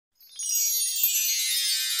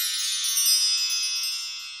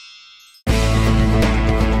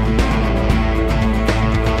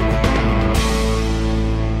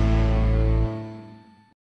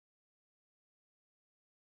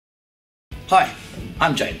Hi,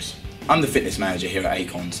 I'm James. I'm the fitness manager here at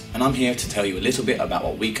Acorns, and I'm here to tell you a little bit about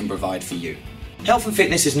what we can provide for you. Health and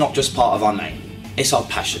fitness is not just part of our name, it's our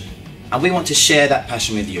passion, and we want to share that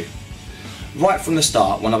passion with you. Right from the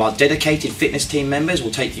start, one of our dedicated fitness team members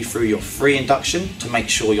will take you through your free induction to make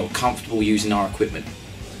sure you're comfortable using our equipment.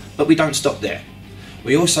 But we don't stop there.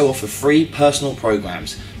 We also offer free personal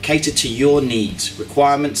programs catered to your needs,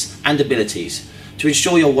 requirements and abilities to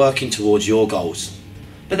ensure you're working towards your goals.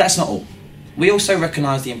 But that's not all. We also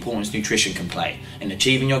recognise the importance nutrition can play in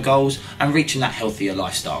achieving your goals and reaching that healthier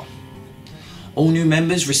lifestyle. All new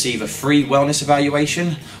members receive a free wellness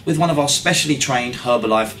evaluation with one of our specially trained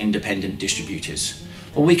Herbalife independent distributors,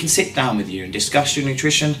 where we can sit down with you and discuss your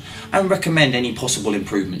nutrition and recommend any possible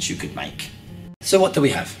improvements you could make. So what do we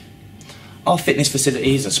have? Our fitness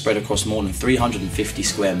facilities are spread across more than 350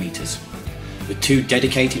 square metres, with 2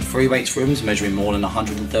 dedicated free weights rooms measuring more than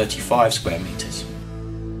 135 square metres.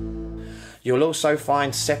 You'll also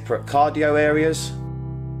find separate cardio areas,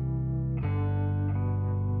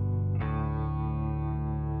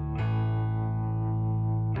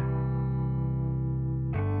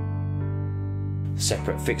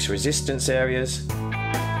 separate fixed resistance areas,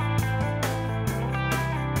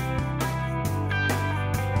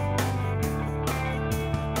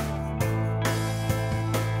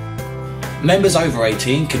 members over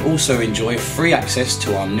 18 can also enjoy free access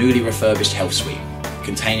to our newly refurbished health suite,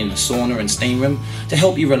 containing a sauna and steam room to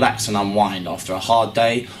help you relax and unwind after a hard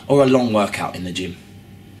day or a long workout in the gym.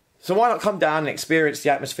 So why not come down and experience the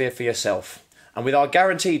atmosphere for yourself? And with our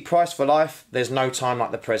guaranteed price for life, there's no time like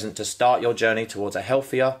the present to start your journey towards a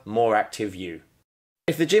healthier, more active you.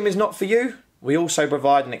 If the gym is not for you, we also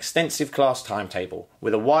provide an extensive class timetable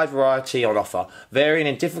with a wide variety on offer, varying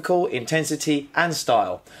in difficult, intensity and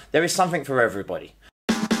style. There is something for everybody.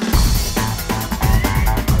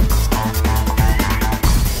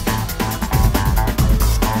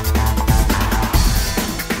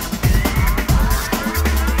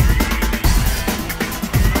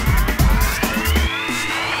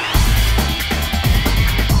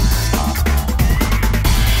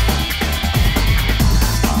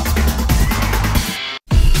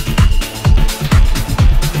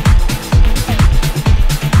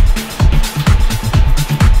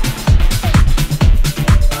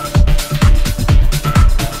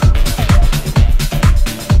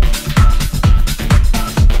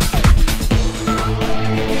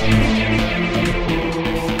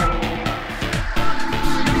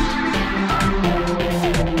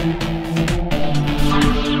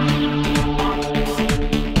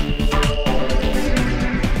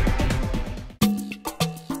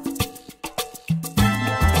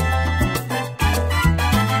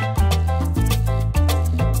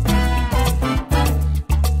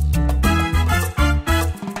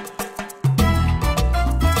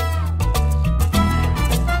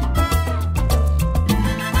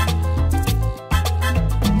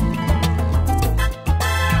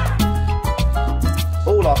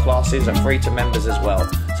 All our classes are free to members as well,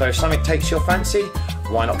 so if something takes your fancy,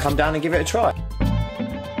 why not come down and give it a try?